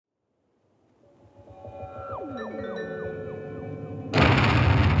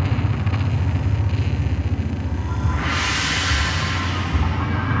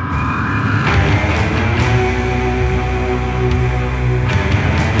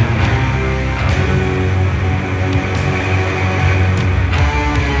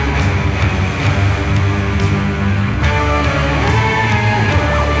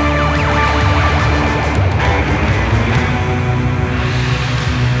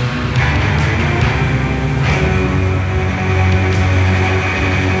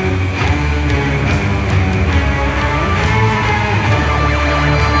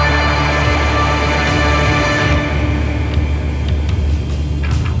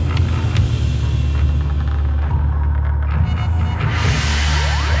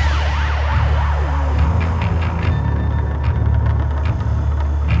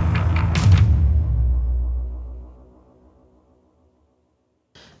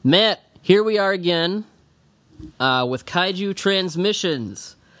Matt, here we are again with Kaiju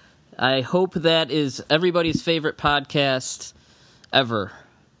Transmissions. I hope that is everybody's favorite podcast ever.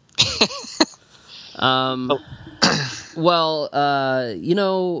 Well,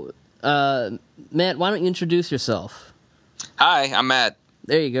 Matt, why don't you introduce yourself? Hi, I'm Matt.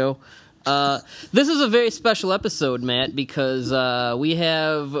 There you go. This is a very special episode, Matt, because I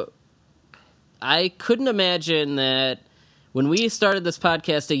couldn't imagine that when we started this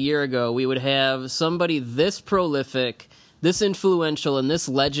podcast a year ago, we would have somebody this prolific, this influential, and this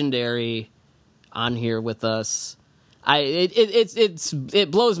legendary on here with us.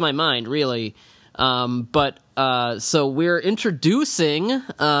 It blows my mind, really. So we're introducing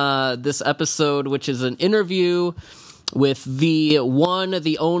this episode, which is an interview with the one,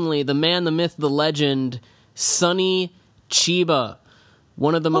 the only, the man, the myth, the legend, Sonny Chiba.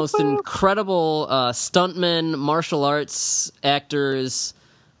 One of the most incredible stuntmen, martial arts actors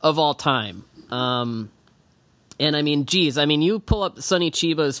of all time. And I mean, you pull up Sonny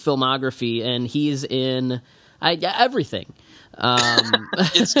Chiba's filmography, and he's in everything.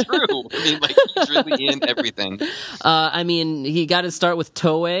 It's true. He's really in everything. He got his start with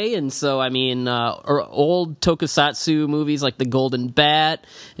Toei, and so old tokusatsu movies like The Golden Bat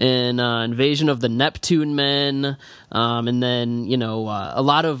and Invasion of the Neptune Men, and then a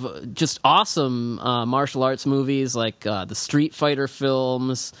lot of just awesome martial arts movies like the Street Fighter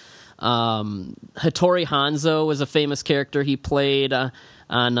films. Hattori Hanzo was a famous character he played on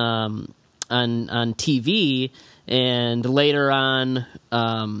TV. And later on,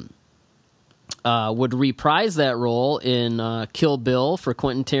 would reprise that role in Kill Bill for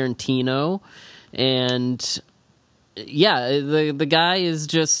Quentin Tarantino. And yeah, the guy is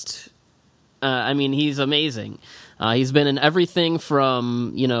just, he's amazing. He's been in everything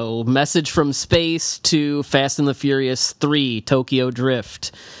from, Message from Space to Fast and the Furious 3, Tokyo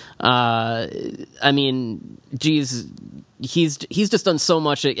Drift. He's just done so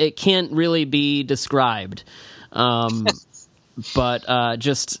much, it can't really be described. I've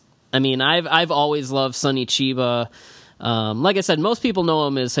always loved Sonny Chiba. Like I said, most people know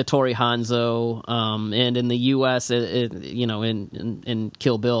him as Hattori Hanzo, and in the U.S., in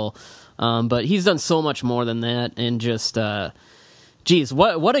Kill Bill. But he's done so much more than that, and just,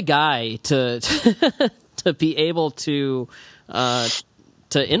 what a guy to to be able to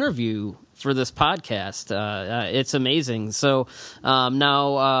interview for this podcast. It's amazing. So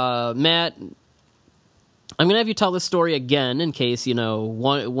now, Matt, I'm going to have you tell this story again in case,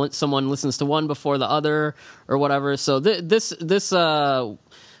 someone listens to one before the other or whatever. So this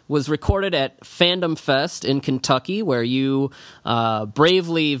was recorded at Fandom Fest in Kentucky, where you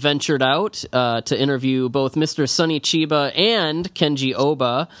bravely ventured out to interview both Mr. Sonny Chiba and Kenji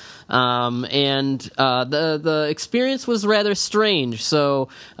Oba. The experience was rather strange. So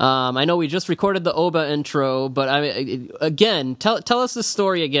I know we just recorded the Oba intro, but again, tell us the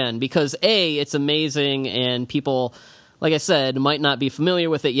story again, because A, it's amazing, and people, like I said, might not be familiar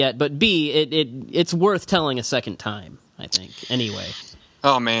with it yet, but B, it's worth telling a second time, I think, anyway.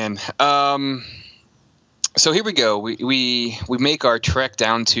 Oh man. So here we go. We make our trek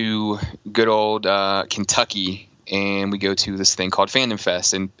down to good old Kentucky, and we go to this thing called Fandom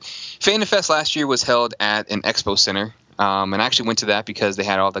Fest. And Fandom Fest last year was held at an expo center. And I actually went to that because they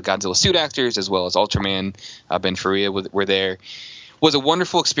had all the Godzilla suit actors as well as Ultraman. Ben Faria were there. It was a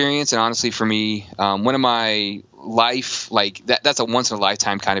wonderful experience, and honestly for me, one of my life, that's a once in a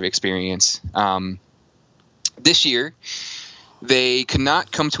lifetime kind of experience. This year, they could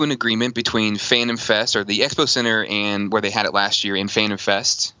not come to an agreement between Fandom Fest, or the Expo Center, and where they had it last year in Fandom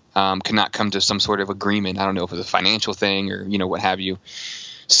Fest. Could not come to some sort of agreement. I don't know if it was a financial thing or, what have you.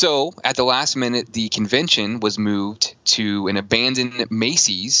 So at the last minute, the convention was moved to an abandoned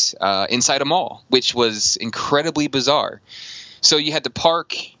Macy's inside a mall, which was incredibly bizarre. So you had to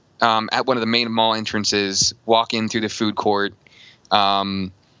park at one of the main mall entrances, walk in through the food court,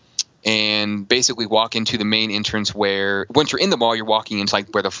 and basically walk into the main entrance where, once you're in the mall, you're walking into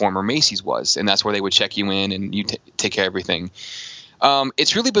where the former Macy's was, and that's where they would check you in and you take care of everything.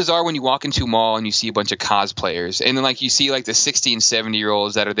 It's really bizarre when you walk into a mall and you see a bunch of cosplayers, and then you see the 60 and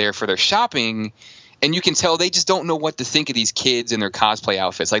 70-year-olds that are there for their shopping, and you can tell they just don't know what to think of these kids in their cosplay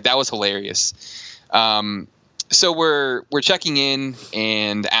outfits. That was hilarious. So we're checking in,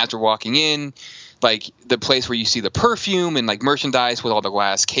 and as we're walking in, the place where you see the perfume and merchandise with all the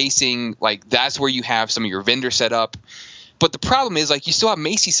glass casing, that's where you have some of your vendors set up. But the problem is you still have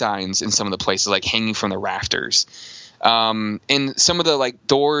Macy signs in some of the places hanging from the rafters. And some of the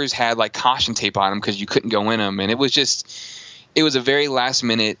doors had caution tape on them because you couldn't go in them. And it was a very last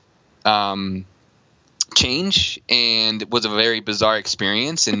minute change, and it was a very bizarre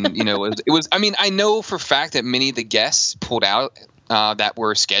experience. And it was I mean, I know for a fact that many of the guests pulled out that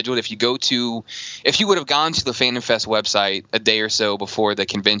were scheduled. If you would have gone to the Fandom Fest website a day or so before the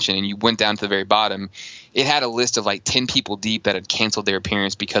convention and you went down to the very bottom, it had a list of like 10 people deep that had canceled their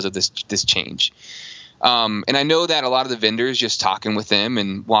appearance because of this change. And I know that a lot of the vendors, just talking with them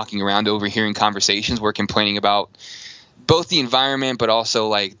and walking around overhearing conversations, were complaining about both the environment, but also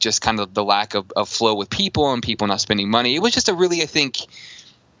like just kind of the lack of flow with people and people not spending money. It was just a really, I think,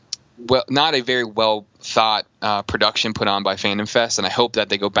 not a very well thought production put on by Fandom Fest, and I hope that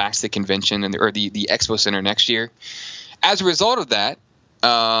they go back to the convention or the Expo Center next year. As a result of that,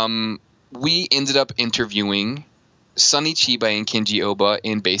 we ended up interviewing Sonny Chiba and Kinji Oba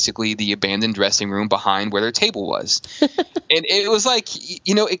in basically the abandoned dressing room behind where their table was. And it was like,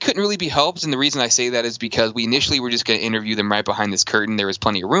 it couldn't really be helped. And the reason I say that is because we initially were just going to interview them right behind this curtain. There was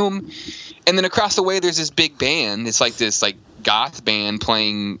plenty of room. And then across the way, there's this big band. It's like this like goth band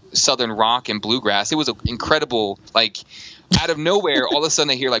playing southern rock and bluegrass. It was incredible. Like out of nowhere, all of a sudden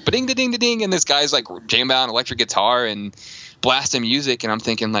I hear like ba-ding, da-ding, da-ding. And this guy's like jamming out an electric guitar and blasting music. And I'm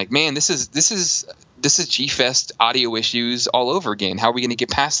thinking like, man, this is G-Fest audio issues all over again. How are we going to get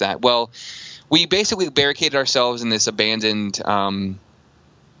past that? Well, we basically barricaded ourselves in this abandoned,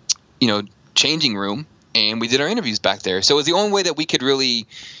 changing room, and we did our interviews back there. So it was the only way that we could really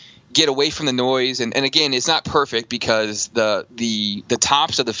get away from the noise. And again, it's not perfect because the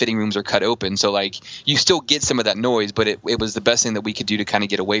tops of the fitting rooms are cut open. So like you still get some of that noise, but it was the best thing that we could do to kind of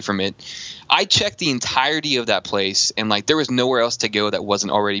get away from it. I checked the entirety of that place, and like there was nowhere else to go that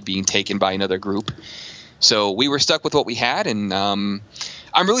wasn't already being taken by another group. So we were stuck with what we had. And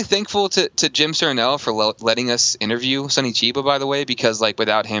I'm really thankful to Jim Surnell for letting us interview Sonny Chiba, by the way, because like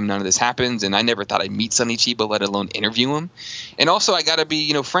without him, none of this happens. And I never thought I'd meet Sonny Chiba, let alone interview him. And also, I got to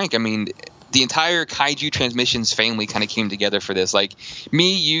be, frank. I mean, the entire Kaiju Transmissions family kind of came together for this. Like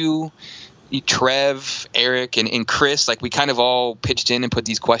me, you, Trev, Eric, and Chris, like we kind of all pitched in and put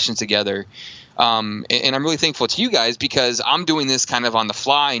these questions together. And I'm really thankful to you guys because I'm doing this kind of on the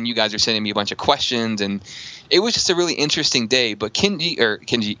fly, and you guys are sending me a bunch of questions, and it was just a really interesting day. But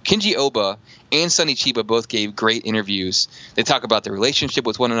Kinji Oba and Sonny Chiba both gave great interviews. They talk about their relationship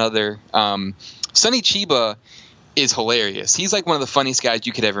with one another. Sonny Chiba is hilarious. He's like one of the funniest guys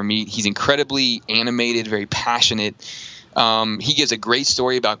you could ever meet. He's incredibly animated, very passionate. He gives a great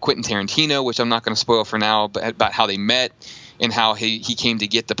story about Quentin Tarantino, which I'm not going to spoil for now, but about how they met and how he came to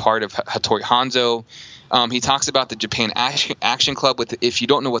get the part of Hattori Hanzo. He talks about the Japan Action Club. If you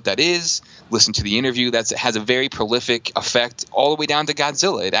don't know what that is, listen to the interview. It has a very prolific effect all the way down to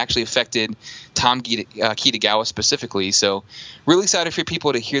Godzilla. It actually affected Tom Kitagawa specifically. So really excited for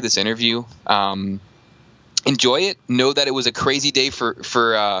people to hear this interview. Enjoy it. Know that it was a crazy day for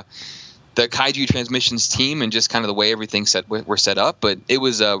the Kaiju Transmissions team and just kind of the way everything were set up. But it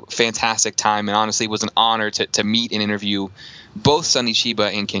was a fantastic time, and honestly, it was an honor to meet and interview both Sonny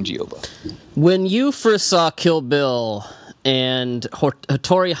Chiba and Kinji Oba. When you first saw Kill Bill and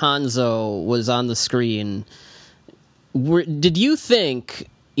Hattori Hanzo was on the screen, did you think,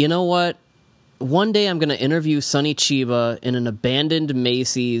 you know what, one day I'm going to interview Sonny Chiba in an abandoned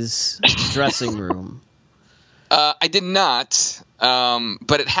Macy's dressing room? I did not,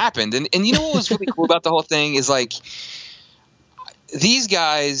 but it happened. And you know what was really cool about the whole thing is, like, these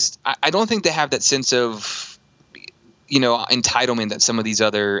guys, I don't think they have that sense of, entitlement that some of these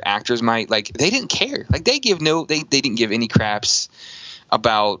other actors might. Like, they didn't care. Like, they didn't give any craps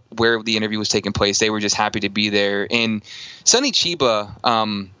about where the interview was taking place. They were just happy to be there. And Sonny Chiba,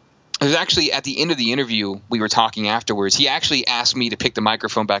 it was actually at the end of the interview, we were talking afterwards. He actually asked me to pick the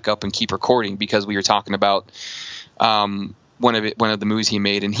microphone back up and keep recording because we were talking about one of the movies he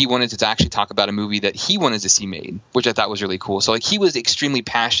made, and he wanted to actually talk about a movie that he wanted to see made, which I thought was really cool. So like he was extremely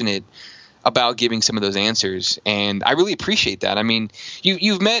passionate about giving some of those answers, and I really appreciate that. I mean,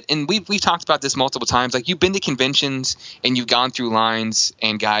 you've met, and we've talked about this multiple times. Like, you've been to conventions and you've gone through lines,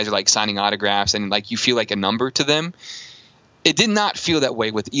 and guys are like signing autographs, and like you feel like a number to them. It did not feel that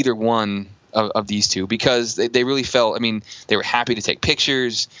way with either one of these two, because they really felt, I mean, they were happy to take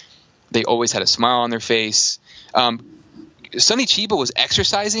pictures. They always had a smile on their face. Sonny Chiba was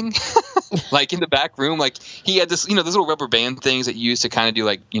exercising like in the back room. Like, he had this, those little rubber band things that you use to kind of do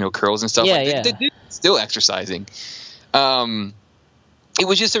like, curls and stuff. Yeah, like, yeah. They still exercising. It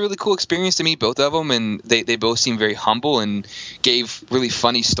was just a really cool experience to meet both of them, and they both seemed very humble and gave really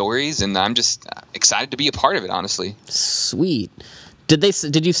funny stories, and I'm just excited to be a part of it, honestly. Sweet.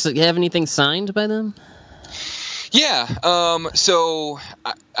 Did you have anything signed by them? Yeah. So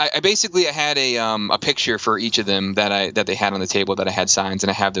I basically had a picture for each of them that they had on the table that I had signs, and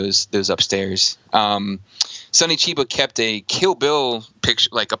I have those upstairs. Sonny Chiba kept a Kill Bill picture,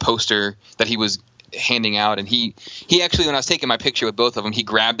 like a poster that he was handing out, and he actually, when I was taking my picture with both of them, he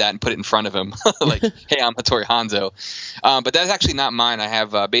grabbed that and put it in front of him, like, "Hey, I'm Hattori Hanzo." But that's actually not mine. I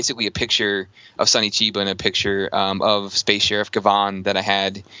have basically a picture of Sonny Chiba and a picture of Space Sheriff Gavan that I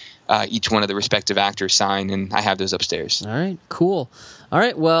had each one of the respective actors sign, and I have those upstairs. All right, cool. All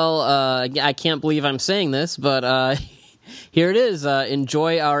right, well, I can't believe I'm saying this, but here it is.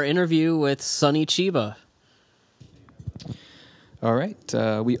 Enjoy our interview with Sonny Chiba. All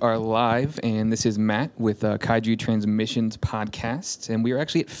right, we are live, and this is Matt with Kaiju Transmissions Podcast, and we are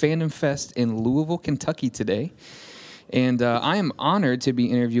actually at Fandom Fest in Louisville, Kentucky today, and I am honored to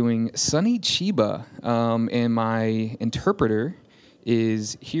be interviewing Sonny Chiba, and my interpreter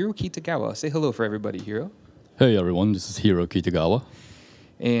is Hiro Kitagawa. Say hello for everybody, Hiro. Hey everyone, this is Hiro Kitagawa.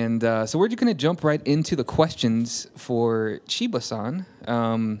 And so we're just going to jump right into the questions for Chiba-san.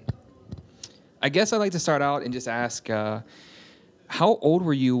 I guess I'd like to start out and just ask, how old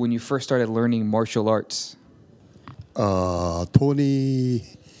were you when you first started learning martial arts? 21.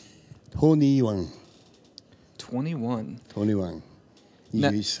 21. 21.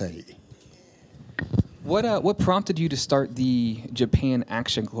 21歳。What prompted you to start the Japan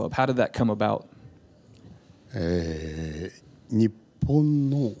Action Club? How did that come about? 日本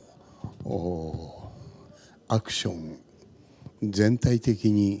のアクション全体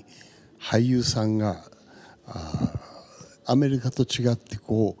的に俳優さんがアメリカと違って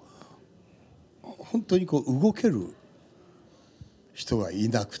本当に動ける人がい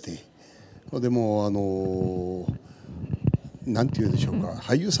なくて、でもなんて言うでしょうか、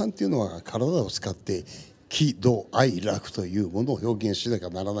俳優さんっていうのは体を使って喜怒哀楽というものを表現しなきゃ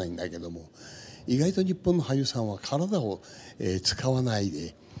ならないんだけども、意外と日本の俳優さんは体を使わない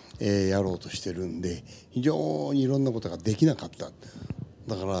でやろうとしてるんで、非常にいろんなことができなかった。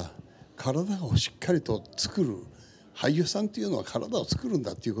だから体をしっかりと作る俳優さんっていうのは体を作るん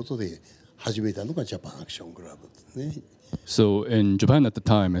だっていうことで始めたのがジャパンアクションクラブですね。So in Japan at the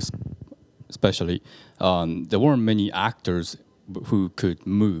time, especially, there weren't many actors who could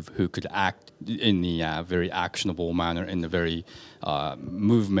move, who could act in the very actionable manner, in a very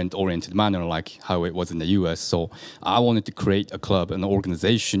movement-oriented manner, like how it was in the U.S. So I wanted to create a club, an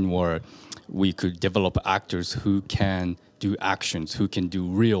organization where we could develop actors who can do actions, who can do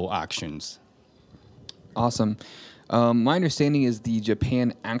real actions. Awesome. My understanding is the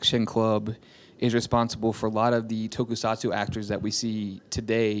Japan Action Club is responsible for a lot of the tokusatsu actors that we see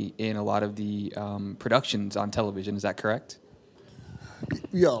today in a lot of the productions on television. Is that correct?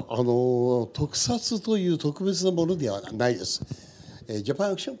 いや、特撮という特別なものではないです。ジャパ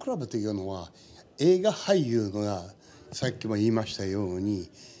ンアクションクラブというのは映画俳優のがさっきも言いましたように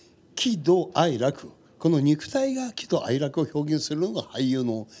喜怒哀楽、この肉体が喜怒哀楽を表現するのが俳優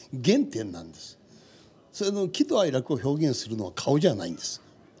の原点なんです。それの喜怒哀楽を表現するのは顔じゃないんです。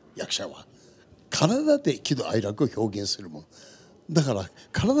役者は体で喜怒哀楽を表現するものだから、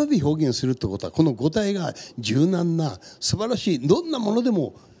体で表現するってことはこの五体が柔軟な素晴らしいどんなもので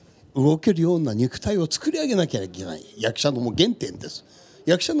も動けるような肉体を作り上げなきゃいけない。役者のもう原点です。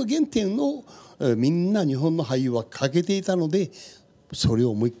役者の原点をみんな日本の俳優は欠けていたので、それ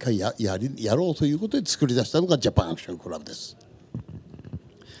をもう一回やろうということで作り出したのがジャパンアクションクラブです。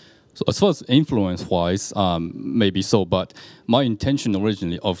So as far as influence-wise, maybe so, but my intention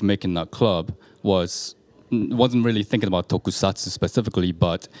originally of making that club wasn't really thinking about tokusatsu specifically,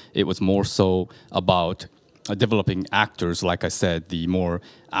 but it was more so about developing actors, like I said, the more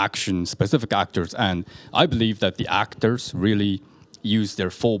action-specific actors. And I believe that the actors really use their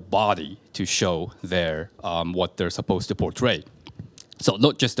full body to show their what they're supposed to portray. So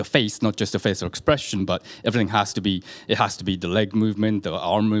not just the face, not just the facial expression, but everything has to be the leg movement, the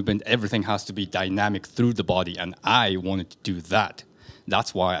arm movement, everything has to be dynamic through the body. And I wanted to do that.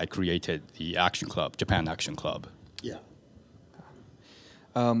 That's why I created the Action Club, Japan Action Club. Yeah.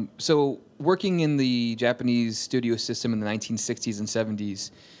 So working in the Japanese studio system in the 1960s and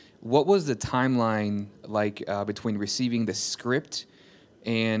 70s, what was the timeline like between receiving the script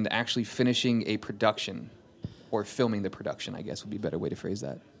and actually finishing a production? Or filming the production, I guess would be a better way to phrase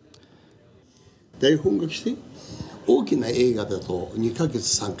that. 台本が来て大きな映画だと2ヶ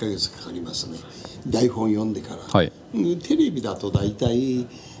月3ヶ月かかりますね。台本読んでから。はい。テレビだとだいたい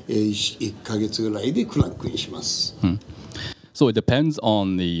1ヶ月ぐらいでクランクインします。So it depends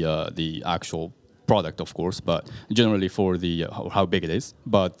on the actual product, of course, but generally for the how big it is.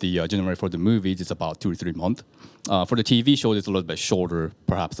 But generally for the movies, it's about 2 or 3 months. For the TV show, it's a little bit shorter,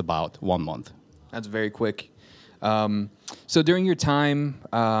 perhaps about 1 month. That's very quick. So during your time,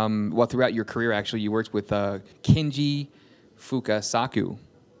 throughout your career, actually, you worked with Kinji Fukusaku.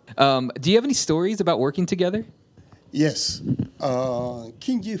 Do you have any stories about working together? Yes.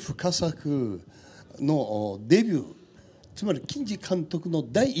 キンジ深作のデビュー、つまりキンジ監督の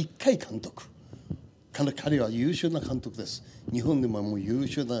第1回監督。彼は優秀な監督です。日本でももう優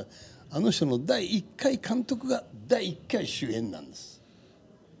秀な、あの人の第1回監督が第1回主演なんです。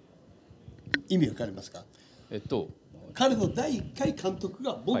意味わかりますか？彼の第1回監督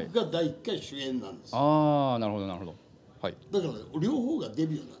が僕が第1回主演なんです。ああ、なるほどなるほど。はい。だから両方がデ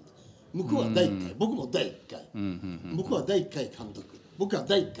ビューなんです。向こうは第1回、僕も第1回。向こうは第1回監督、僕は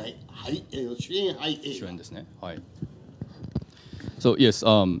第1回主演俳優。主演ですね。はい。So yes,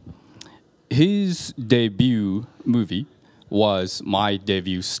 his debut movie was my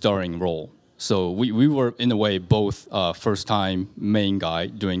debut starring role. So we were in a way both first time main guy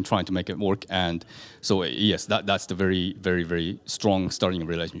trying to make it work, and so yes, that's the very very very strong starting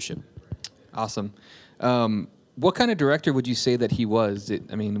relationship. Awesome. What kind of director would you say that he was?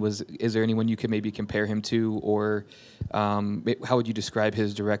 Is there anyone you could maybe compare him to, or how would you describe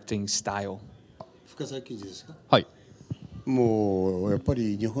his directing style? 深沢記事ですか？はい。もうやっぱ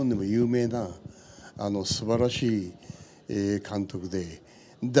り日本でも有名な素晴らしい監督で、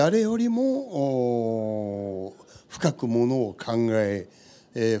誰よりも深くものを考え、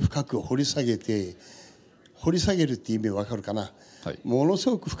深く掘り下げるって意味わかるかな？はい、ものす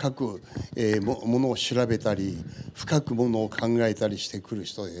ごく深く、ものを調べたり深くものを考えたりしてくる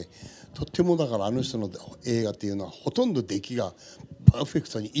人で、とってもだからあの人の映画っていうのはほとんど出来がパーフェク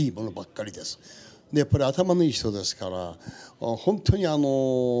トにいいものばっかりです。でやっぱり頭のいい人ですから本当に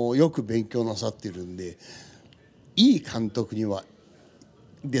よく勉強なさっているんで、いい監督には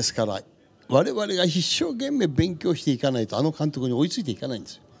ですから我々が一生懸命勉強していかないとあの監督に追いついていかないんで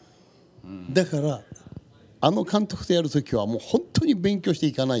すよ。だからあの監督とやるときはもう本当に勉強して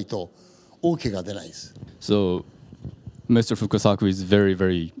いかないと OK が出ないです。So Mr. Fukusaku is a very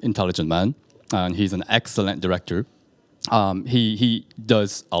very intelligent man, and he's an excellent director. He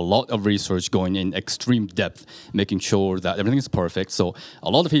does a lot of research, going in extreme depth, making sure that everything is perfect. So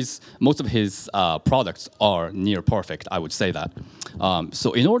most of his products are near perfect, I would say that.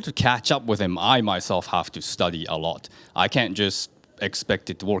 So in order to catch up with him, I myself have to study a lot. I can't just expect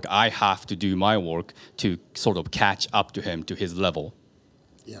it to work. I have to do my work to sort of catch up to him, to his level.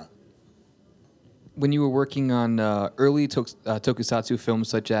 Yeah. When you were working on early tokusatsu films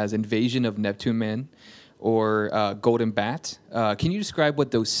such as Invasion of Neptune Men or Golden Bat, can you describe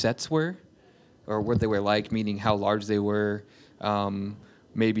what those sets were, or what they were like, meaning how large they were,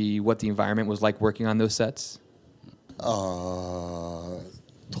 maybe what the environment was like working on those sets?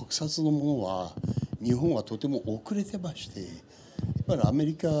 特撮のものは日本はとても遅れてまして、やっぱりアメ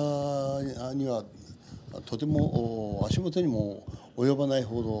リカにはとても足元にも及ばない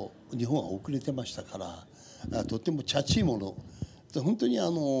ほど日本は遅れてましたから、とてもチャチいもの、本当に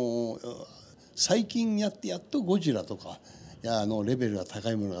最近やっとゴジラとかレベルが高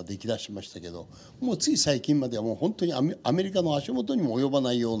いものができだしましたけど、もうつい最近まではもう本当にアメリカの足元にも及ば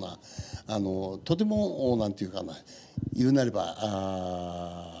ないようなとてもなんていうかな、言うなれ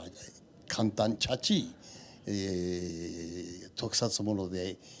ば簡単チャチい、特撮もの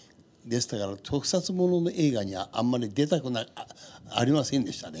でしたから、特撮ものの映画にはあんまり出たくありません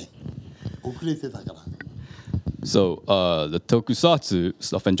でしたね。遅れてたから。So the tokusatsu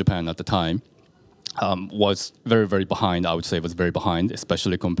stuff in Japan at the time was very, very behind. I would say it was very behind,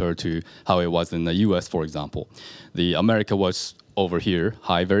 especially compared to how it was in the US, for example. The America was over here,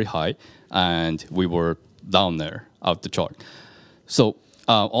 high, very high, and we were down there, out the chart. So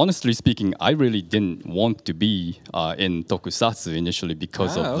honestly speaking, I really didn't want to be in tokusatsu initially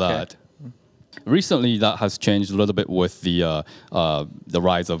because of that. Recently, that has changed a little bit with the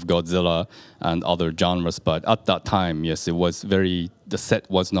rise of Godzilla and other genres. But at that time, yes, the set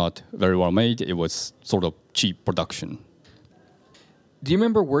was not very well made. It was sort of cheap production. Do you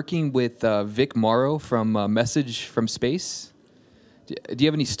remember working with Vic Morrow from Message from Space? Do you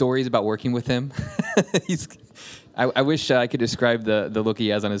have any stories about working with him? I wish I could describe the look he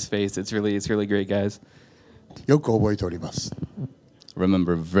has on his face. It's really great, guys. よく覚えております。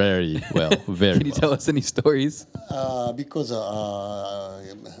Remember very well, very Can you tell us any stories? Because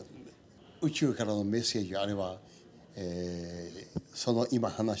宇宙からのメッセージ、あれは、その今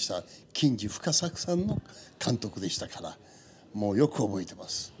話した金次深作さんの監督でしたから、もうよく覚えてま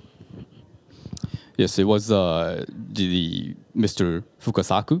す。Yes, it was the Mr.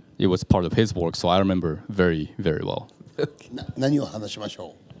 Fukusaku. It was part of his work, so I remember very, very well. 何を話しまし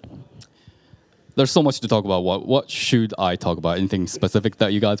ょう？ there's so much to talk about. What should I talk about? Anything specific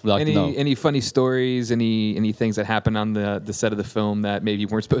that you guys would like to know? Any funny stories? Any things that happened on the set of the film that maybe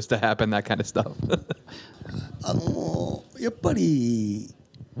weren't supposed to happen? That kind of stuff. やっぱり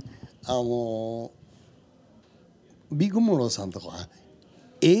ビッグモローさんとかは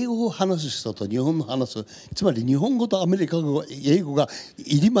英語を話す人と日本の話す、つまり日本語とアメリカ語、英語が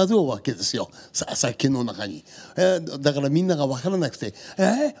入り混ぜるわけですよ、作品の中に。だからみんなが分からなくて、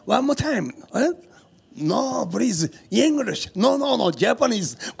one more time, no, please, English, no, no, no,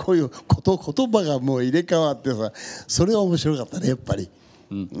 Japanese こういう言葉がもう入れ替わってさ、それは面白かったね、やっぱり。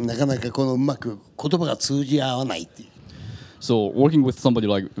なかなかこのうまく言葉が通じ合わないっていう。So working with somebody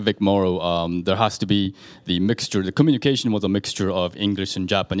like Vic Morrow, there has to be the mixture. The communication was a mixture of English and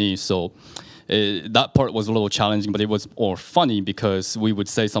Japanese. So that part was a little challenging, but it was more funny because we would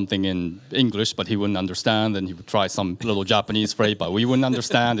say something in English, but he wouldn't understand, and he would try some little Japanese phrase, but we wouldn't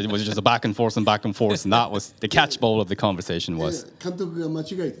understand. It was just a back and forth, and that was the catchball of the conversation was. 監督が間違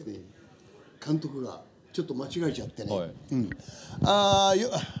えてね、監督がちょっと間違えちゃってね。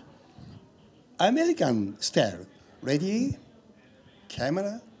American style, ready,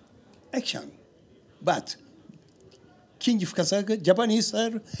 camera, action. But Kinji Fukusaku, Japanese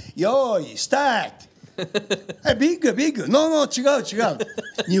style, yoi, start. ビッグ、no, 違う。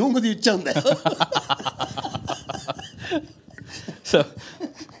日本語で言っちゃうんだよ。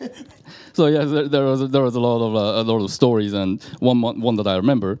So yeah, there was a lot of stories, and one that I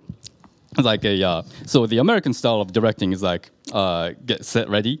remember is like so the American style of directing is like get set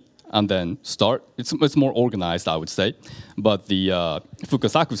ready and then start. It's more organized, I would say, but the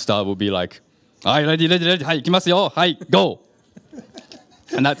Fukusaku style would be like, "Hi, ready, はい行きますよ, はい go."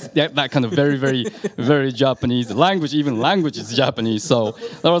 And that's that kind of very Japanese language. Even language is Japanese, so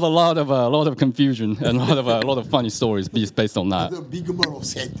there was a lot of confusion and a lot of funny stories based on that. Big Morrow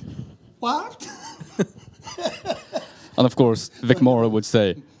said, "What?" And of course, Vic Morrow would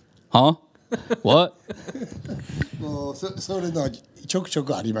say, "Huh? What?" もうそれのちょくちょ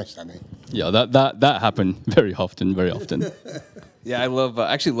くありましたね。Yeah, that happened very often. Yeah, I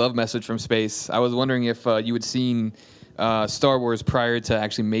actually love Message from Space. I was wondering if you had seen Star Wars prior to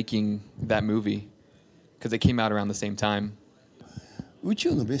actually making that movie, because it came out around the same time. 宇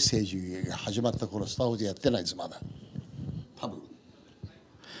宙のメッセージが始まった頃、スター・ウォーズやってないですまだ。多分。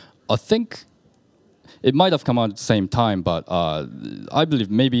I think it might have come out at the same time, but I believe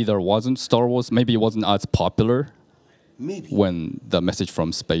maybe there wasn't Star Wars. Maybe it wasn't as popular when the Message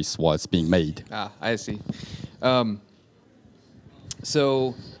from Space was being made. I see.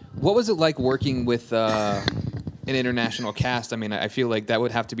 So, what was it like working with an international cast? I mean, I feel like that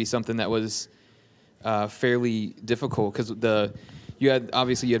would have to be something that was fairly difficult, because you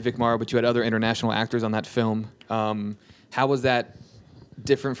had Vic Morrow, but you had other international actors on that film. How was that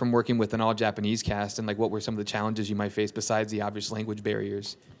different from working with an all-Japanese cast, and like what were some of the challenges you might face besides the obvious language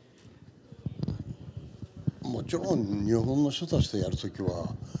barriers? もちろん日本の人たちとやるとき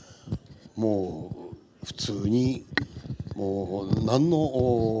はもう普通にもう何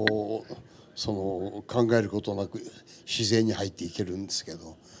のその考えることなく自然に入っていけるんですけ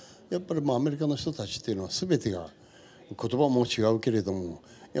ど、やっぱりアメリカの人たちっていうのは全てが言葉も違うけれども、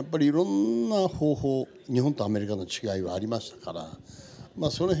やっぱりいろんな方法、日本とアメリカの違いはありましたから、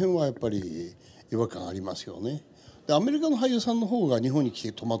その辺はやっぱり違和感ありますよね。でアメリカの俳優さんの方が日本に来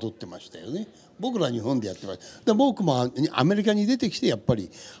て戸惑ってましたよね。僕ら日本でやってました。で僕もアメリカに出てきてやっぱり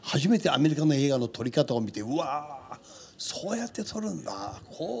初めてアメリカの映画の撮り方を見て、うわーそうやって撮るんだ、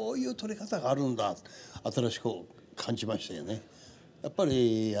こういう撮り方があるんだ、新しく感じましたよね。やっぱ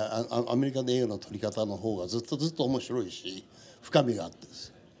りアメリカの映画の撮り方の方がずっと面白いし深みがあってで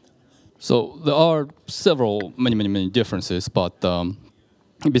す。So there are many differences, but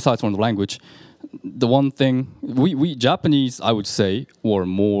besides from the language, the one thing we Japanese, I would say, were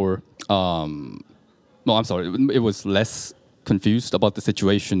more. No, I'm sorry. It was less confused about the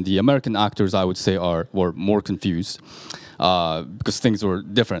situation. The American actors, I would say, were more confused because things were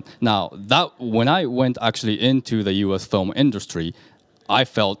different. Now, that when I went actually into the U.S. film industry, I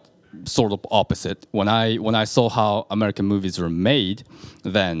felt sort of opposite. When I saw how American movies were made,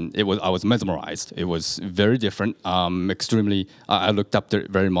 then I was mesmerized. It was very different. Extremely, I looked up to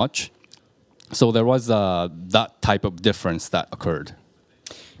it very much. So there was that type of difference that occurred.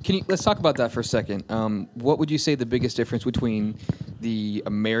 Let's talk about that for a second. What would you say the biggest difference between the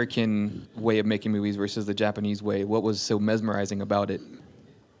American way of making movies versus the Japanese way? What was so mesmerizing about it?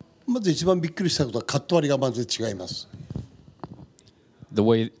 まず一番びっくりしたことはカット割りがまず違います。The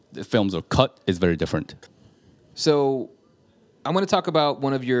way the films are cut is very different. So, I want to talk about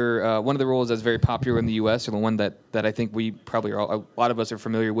one of the roles that's very popular in the U.S. or the one that I think we probably a lot of us are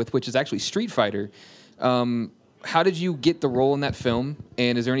familiar with, which is actually Street Fighter. How did you get the role in that film?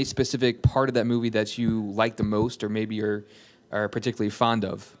 And is there any specific part of that movie that you like the most, or maybe are particularly fond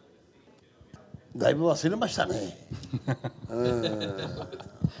of? だいぶ忘れましたね。I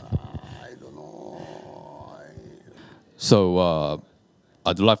don't know. So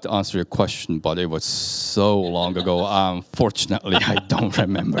I'd love to answer your question, but it was so long ago. Unfortunately, I don't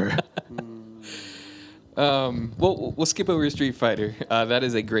remember. Well, we'll skip over Street Fighter. That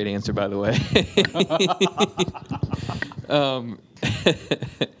is a great answer, by the way.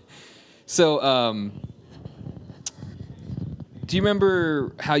 Do you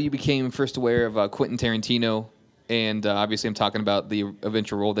remember how you became first aware of Quentin Tarantino? And obviously, I'm talking about the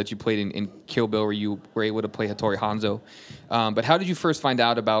eventual role that you played in Kill Bill, where you were able to play Hattori Hanzo. But how did you first find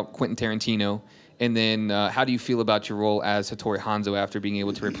out about Quentin Tarantino? And then how do you feel about your role as Hattori Hanzo after being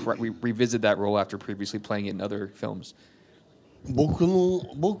able to revisit that role after previously playing it in other films? 僕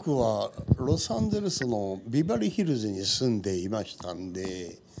はロサンゼルスのビバリーヒルズに住んでいましたん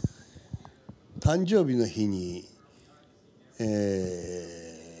で、誕生日の日に、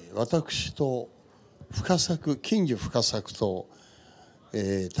私と金城深作と、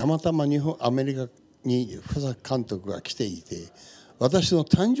たまたまアメリカに深作監督が来ていて、私の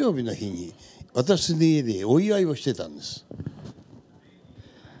誕生日の日に私の家でお祝いをしてたんです。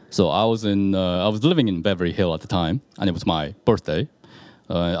So I was living in Beverly Hills at the time, and it was my birthday.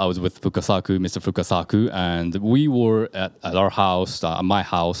 I was with Mr. Fukusaku, and we were at our house, my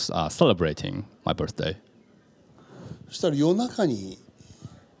house, celebrating my birthday. そしたら夜中に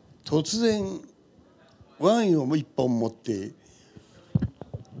突然ワインを一本持って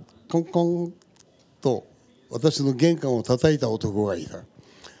コンコンと私の玄関を叩いた男がいた。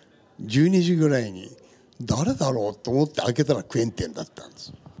12時ぐらいに誰だろうと思って開けたらクエンティンだったんで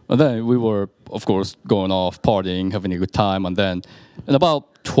す。And then we were, of course, going off, partying, having a good time. And then at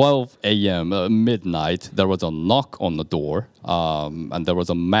about 12 a.m., midnight, there was a knock on the door. And there was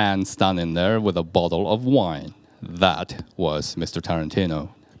a man standing there with a bottle of wine. That was Mr. Tarantino.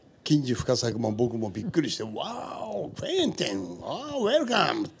 金次深作も僕もびっくりして「わークエンティンウェル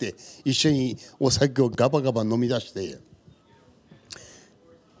カム!」って一緒にお酒をガバガバ飲み出して。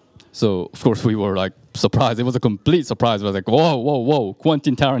So, of course, we were like surprised. It was a complete surprise. We were like, whoa, whoa, whoa,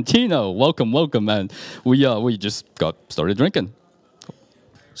 Quentin Tarantino, welcome, welcome. And we just started drinking.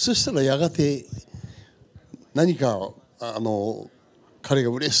 そしたらやがて何か彼が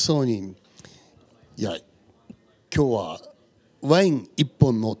嬉しそうに「いや今日はワイン一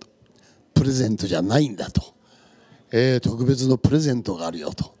本のプレゼントじゃないんだ」と「特別のプレゼントがある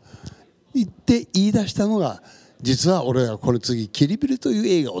よ」と言い出したのが実は俺はこの次キリビルという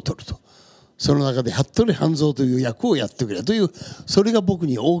映画を撮ると。その中で服部半蔵という役をやってくれというそれが僕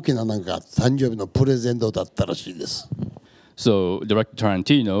に大きななんか誕生日のプレゼントだったらしいです。So director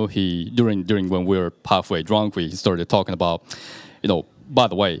Tarantino, during when we were halfway drunk, we started talking about, by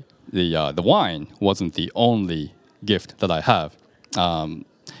the way, the wine wasn't the only gift that I have.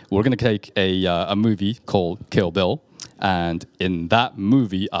 We're gonna take a movie called Kill Bill, and in that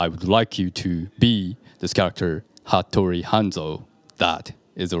movie, I would like you to be this character Hattori Hanzo. That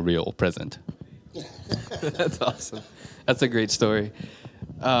is a real present. That's awesome. That's a great story.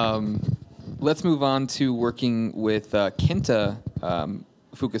 Let's move on to working with Kenta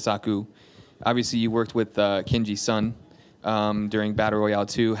Fukusaku. Obviously, you worked with Kinji's son during Battle Royale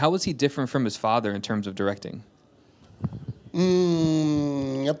 2. How was he different from his father in terms of directing?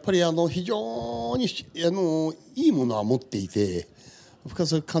 やっぱり非常にいいものは持っていて深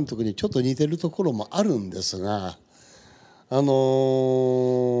作監督にちょっと似てるところもあるんですが残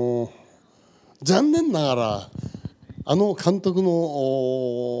念ながら監督の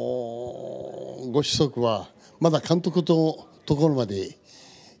ご子息はまだ監督とところまで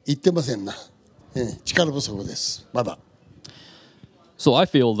行ってませんな。力不足ですまだ。So I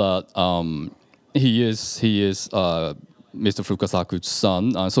feel that he is Mr. Fukusaku's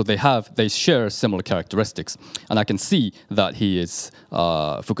son, so they share similar characteristics, and I can see that he is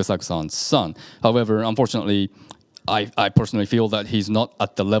Fukusaku-san's son. However, unfortunately, I personally feel that he's not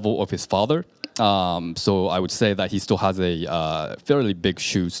at the level of his father. So I would say that he still has a fairly big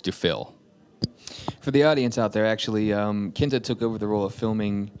shoes to fill. For the audience out there, actually, Kenta took over the role of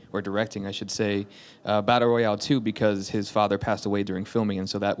filming, or directing, I should say, Battle Royale 2 because his father passed away during filming, and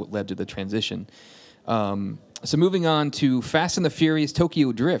so that led to the transition. So moving on to Fast and the Furious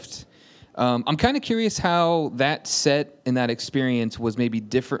Tokyo Drift. I'm kind of curious how that set and that experience was maybe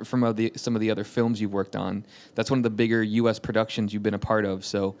different from some of the other films you've worked on. That's one of the bigger U.S. productions you've been a part of.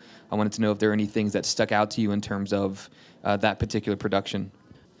 So I wanted to know if there are any things that stuck out to you in terms of that particular production.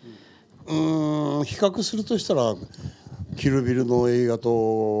 比較するとしたらキルビルの映画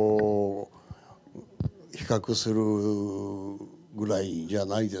と比較するぐらいじゃ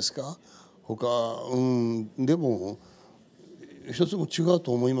ないですか。他、でも一つも違う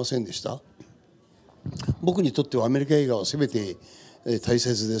と思いませんでした。僕にとってはアメリカ映画は全て大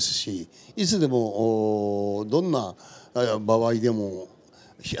切ですし、いつでもどんな場合でも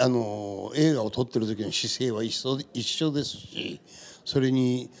映画を撮ってる時の姿勢は一緒ですし、それ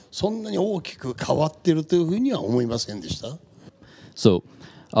にそんなに大きく変わってるというふうには思いませんでした。So,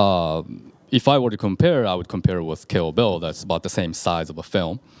 if I were to compare, I would compare with Kill Bill. That's about the same size of a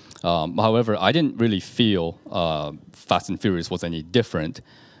film. However, I didn't really feel Fast and Furious was any different.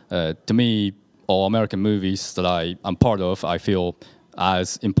 To me, all American movies that I'm part of, I feel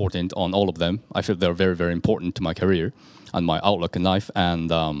as important on all of them. I feel they're very, very important to my career and my outlook in life.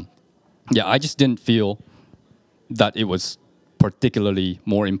 And I just didn't feel that it was particularly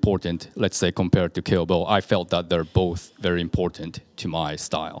more important, let's say, compared to Kill Bill. I felt that they're both very important to my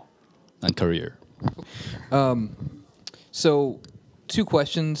style and career. So, two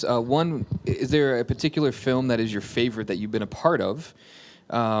questions. One, is there a particular film that is your favorite that you've been a part of?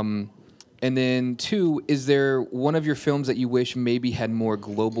 And then two, is there one of your films that you wish maybe had more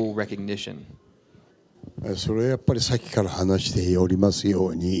global recognition? それはやっぱりさっきから話しておりますよ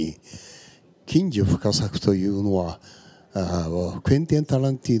うに、近所深作というのはクエンティン・タ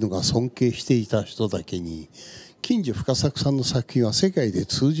ランティーノが尊敬していた人だけに、近所深作さんの作品は世界で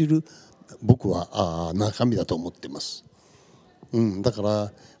通じる僕は中身だと思ってます。だか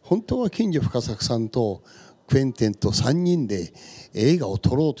ら本当は近所深作さんとクエンテンと3人で映画を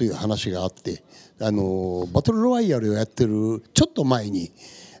撮ろうという話があって、バトルロワイヤルをやってるちょっと前に、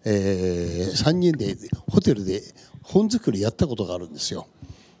3人でホテルで本作りやったことがあるんですよ。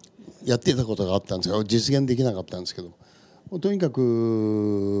やってたことがあったんですが実現できなかったんですけど、とにか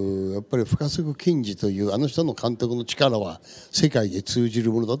くやっぱり深作金次というあの人の監督の力は世界で通じ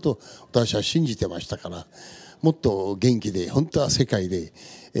るものだと私は信じてましたから、もっと元気で本当は世界で、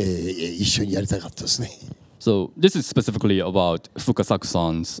一緒にやりたかったですね。So this is specifically about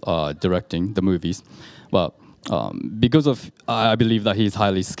Fukasaku-san's directing the movies, but because of I believe that he's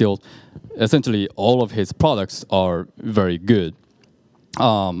highly skilled, essentially all of his products are very good.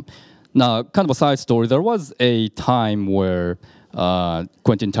 Now, kind of a side story, there was a time where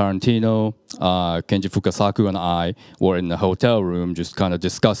Quentin Tarantino, Kinji Fukusaku, and I were in the hotel room just kind of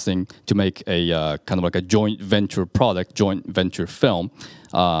discussing to make a kind of like a joint venture product, joint venture film,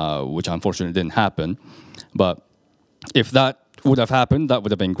 which unfortunately didn't happen. But if that would have happened, that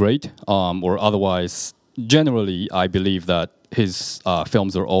would have been great. Or otherwise, generally, I believe that his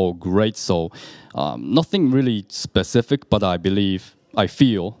films are all great. So nothing really specific, but I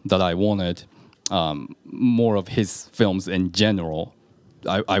feel that I wanted more of his films in general.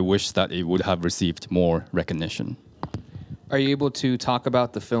 I wish that it would have received more recognition. Are you able to talk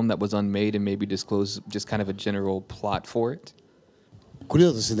about the film that was unmade and maybe disclose just kind of a general plot for it? これ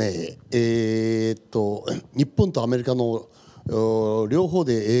はですね、日本とアメリカの両方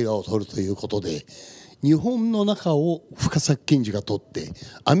で映画を撮るということで、日本の中を深作金次が撮って、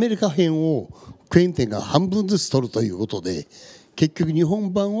アメリカ編をクエンテンが半分ずつ撮るということで、結局日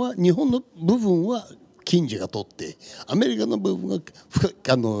本の部分は金次が撮って、アメリカの部分は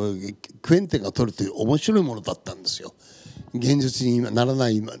クエンテンが撮るという面白いものだったんですよ。現実になる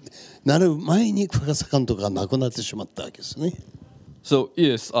前に深作監督が亡くなってしまったわけですね。So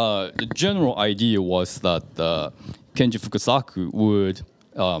yes, the general idea was that Kinji Fukusaku would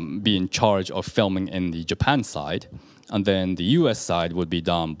be in charge of filming in the Japan side, and then the U.S. side would be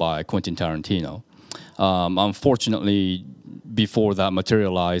done by Quentin Tarantino. Unfortunately, before that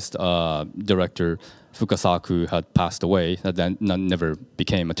materialized, director Fukusaku had passed away. That never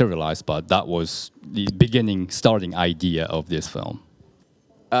became materialized, but that was the starting idea of this film.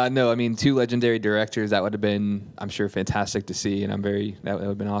 No, I mean, two legendary directors, that would have been, I'm sure, fantastic to see, and that would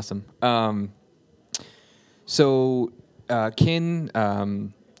have been awesome. So, Kin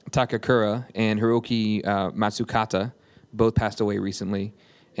Takakura and Hiroki Matsukata both passed away recently,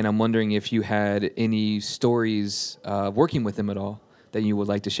 and I'm wondering if you had any stories working with them at all that you would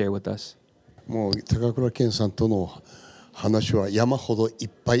like to share with us. もう高倉健さんとの話は山ほどいっ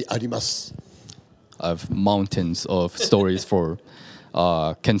ぱいあります。I have mountains of stories for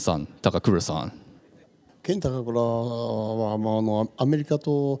Ken-san, Takakura-san. ケン高倉はアメリカ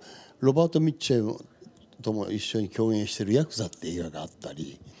とロバート・ミッチェルとも一緒に共演しているヤクザって映画があった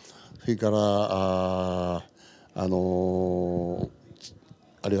り、それからあ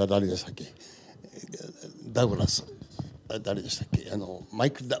れは誰でしたっけ、ダグラス、誰でしたっけ、マ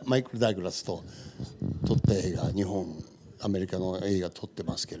イクル・ダグラスと撮った映画、日本アメリカの映画撮って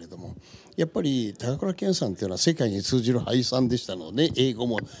ますけれども、やっぱり高倉健さんっていうのは世界に通じる俳優さんでしたので、英語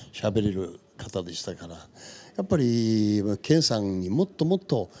も喋れる方でしたから、やっぱり健さんにもっともっ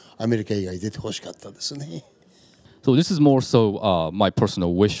とアメリカ映画に出てほしかったですね。So this is more so my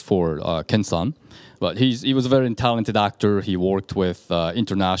personal wish for Ken-san, but he was a very talented actor. He worked with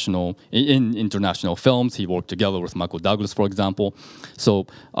international films. He worked together with Michael Douglas, for example. So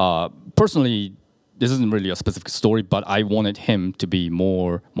personally, this isn't really a specific story, but I wanted him to be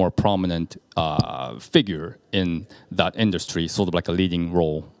more prominent figure in that industry, sort of like a leading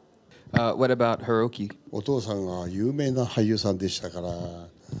role. What about Hiroki? お父さんが有名な俳優さんでしたから、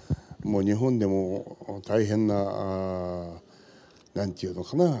もう日本でも大変ななんていうの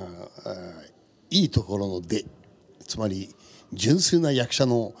かな、いいところの出、つまり純粋な役者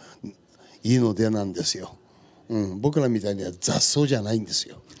のいいの出なんですよ。僕らみたいには雑草じゃないんです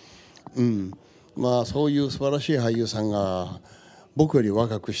よ。まあそういう素晴らしい俳優さんが僕より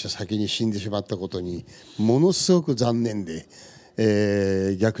若くして先に死んでしまったことにものすごく残念で、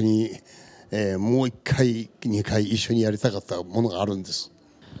逆に、もう1回2回一緒にやりたかったものがあるんです。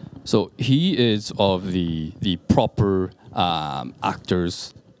So he is of the proper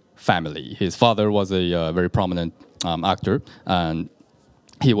actors family. His father was a very prominent actor, and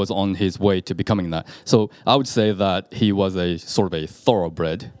he was on his way to becoming that. So I would say that he was a sort of a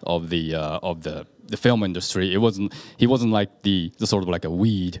thoroughbred of the film industry. He wasn't like the sort of like a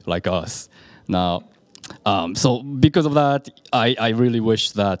weed like us. Now, so because of that, I really wish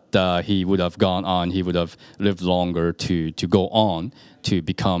that he would have gone on. He would have lived longer to go on to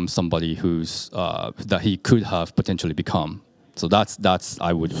become somebody who's that he could have potentially become. So that's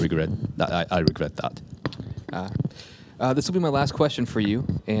I would regret that. I regret that. This will be my last question for you.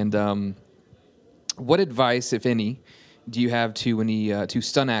 And what advice, if any, do you have to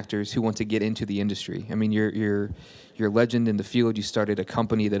stunt actors who want to get into the industry? I mean, you're a legend in the field. You started a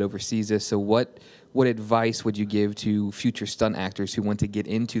company that oversees this. So what advice would you give to future stunt actors who want to get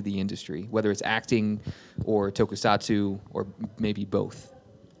into the industry, whether it's acting or tokusatsu or maybe both?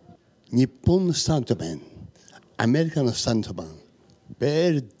 日本のスタントマン、アメリカのスタントマン、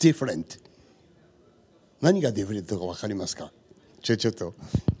very different。何がディフレントか分かりますか？ちょっと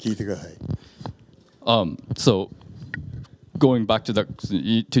聞いてください。So going back to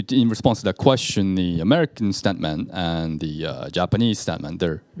in response to that question, the American stuntman and the Japanese stuntman,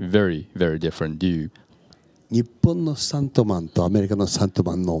 they're very, very different. 日本のスタントマンとアメリカのスタント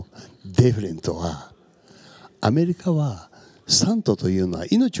マンのディフレントは、アメリカはスタントというのは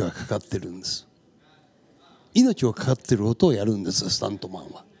命がかかってるんです。命をかかってることをやるんです、スタントマン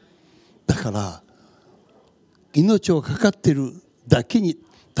は。だから命をかかってるだけに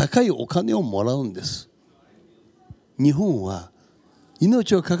高いお金をもらうんです。日本は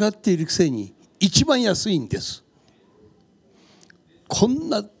命をかかっているくせに一番安いんです。こん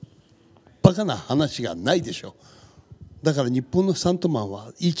なバカな話がないでしょ。だから日本のスタントマン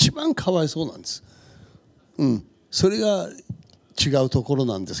は一番かわいそうなんです。それが違うところ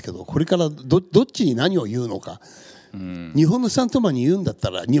なんですけど、これからどっちに何を言うのか。日本のスタントマンに言うんだった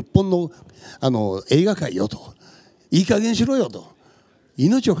ら日本の映画界よと、いい加減しろよと、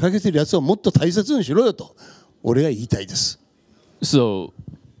命をかけてるやつをもっと大切にしろよと俺は言いたいです。So,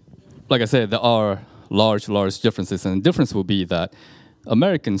 like I said, there are large differences, and the difference will be that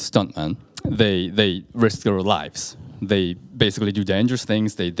American stuntmen, they risk their lives. They basically do dangerous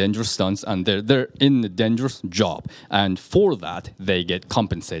things, they dangerous stunts, and they're in a dangerous job. And for that, they get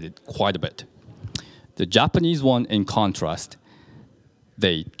compensated quite a bit. The Japanese one, in contrast,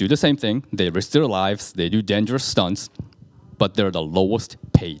 they do the same thing, they risk their lives, they do dangerous stunts, but they're the lowest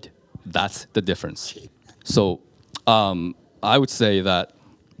paid. That's the difference. So I would say that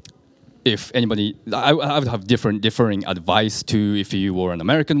if anybody, I would have differing advice to if you were an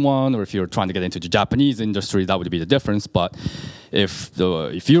American one or if you're trying to get into the Japanese industry, that would be the difference. But if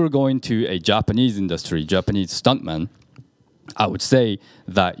you're going to a Japanese industry, Japanese stuntman, I would say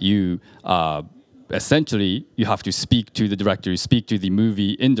that you essentially you have to speak to the director, you speak to the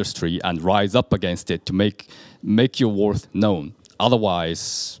movie industry and rise up against it to make your worth known.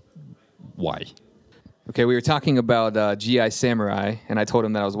 Otherwise, why? Okay, we were talking about G.I. Samurai, and I told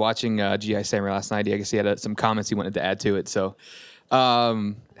him that I was watching G.I. Samurai last night. I guess he had some comments he wanted to add to it. So,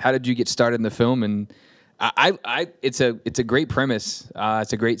 how did you get started in the film? And it's a great premise.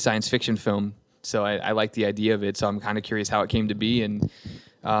 It's a great science fiction film. So I like the idea of it. So I'm kind of curious how it came to be and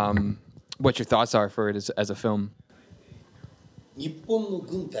what your thoughts are for it as a film. 日本の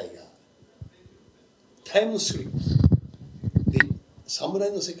軍隊がタイムスリップで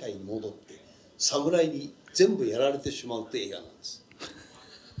侍の世界に戻って侍に全部やられてしまうって映画なんです。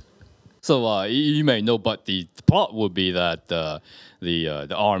So you may know, but the plot would be that the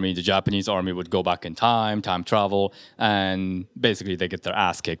army, the Japanese army, would go back in time travel, and basically they get their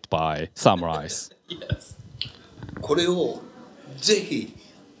ass kicked by samurais. Yes. これをぜひ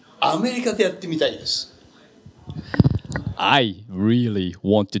アメリカでやってみたいです。I really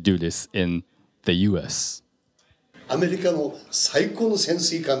want to do this in the U.S. アメリカの最高の潜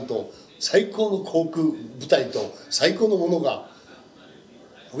水艦と最高の航空部隊と最高のものが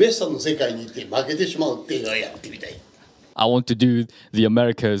ウエスタンの世界に行って負けてしまうっていうのをやってみたい。I want to do the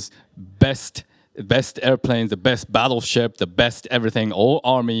America's best airplanes, the best battleship, the best everything, all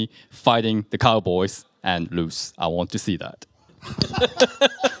army fighting the cowboys and lose. I want to see that.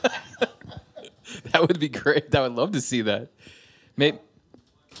 That would be great. I would love to see that. Maybe.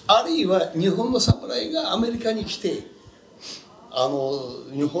 あるいは日本の侍がアメリカに来てア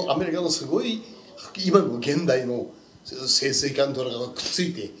メリカのすごい今の現代の潜水艦とかがくっつ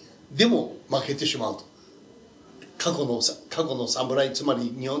いてでも負けてしまうと過去の侍つま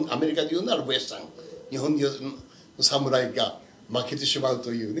りアメリカで言うならウエスタン日本で言う侍が負けてしまう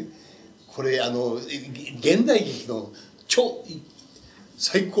というねこれ現代劇の超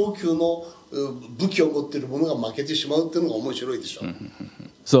最高級の武器を持っているものが負けてしまうっていうのが面白いでしょ。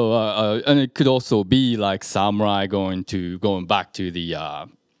So and it could also be like samurai going back to the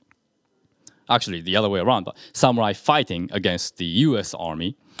actually the other way around, but samurai fighting against the U.S.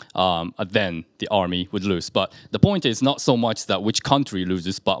 army, then the army would lose. But the point is not so much that which country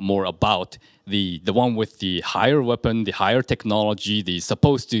loses, but more about the one with the higher weapon, the higher technology, the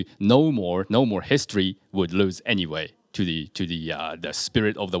supposed to know more history would lose anyway to the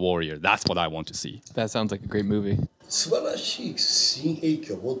spirit of the warrior. That's what I want to see. That sounds like a great movie. 素晴らしい新兵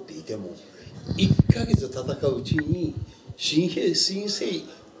器を持っていても1ヶ月戦ううちに新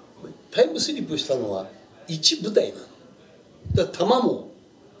タイムスリップしたのは1部隊なの。だから弾も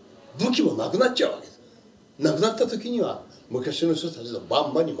武器もなくなっちゃうわけです。なくなった時には昔の人たちのバ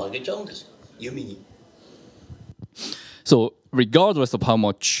ンバンに負けちゃうんですよ弓に。So regardless of how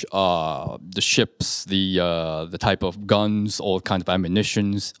much the ships, the type of guns, all kind of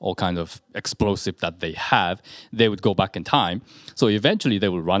ammunitions, all kind of explosive that they have, they would go back in time. So eventually they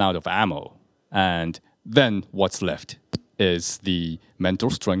would run out of ammo. And then what's left is the mental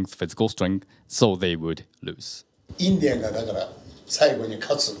strength, physical strength, so they would lose. インディアンがだから最後に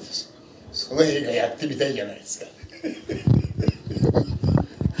勝つんです。その映画やってみたいじゃないですか。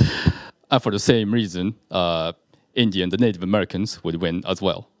And for the same reason, Indian, the Native Americans would win as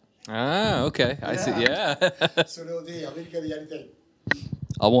well. Ah, okay. I see. Yeah. それをねアメリカでやりたい。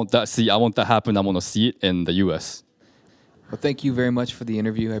I want that happen. I want to see it in the U.S. Well, thank you very much for the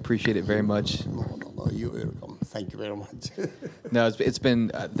interview. I appreciate it very much. No, you're welcome. Thank you very much. No, it's been.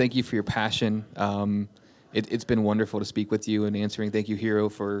 Thank you for your passion. It's been wonderful to speak with you and answering. Thank you, Hiro,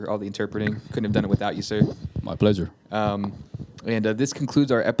 for all the interpreting. Couldn't have done it without you, sir. My pleasure. And this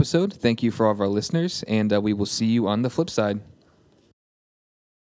concludes our episode. Thank you for all of our listeners, and we will see you on the flip side.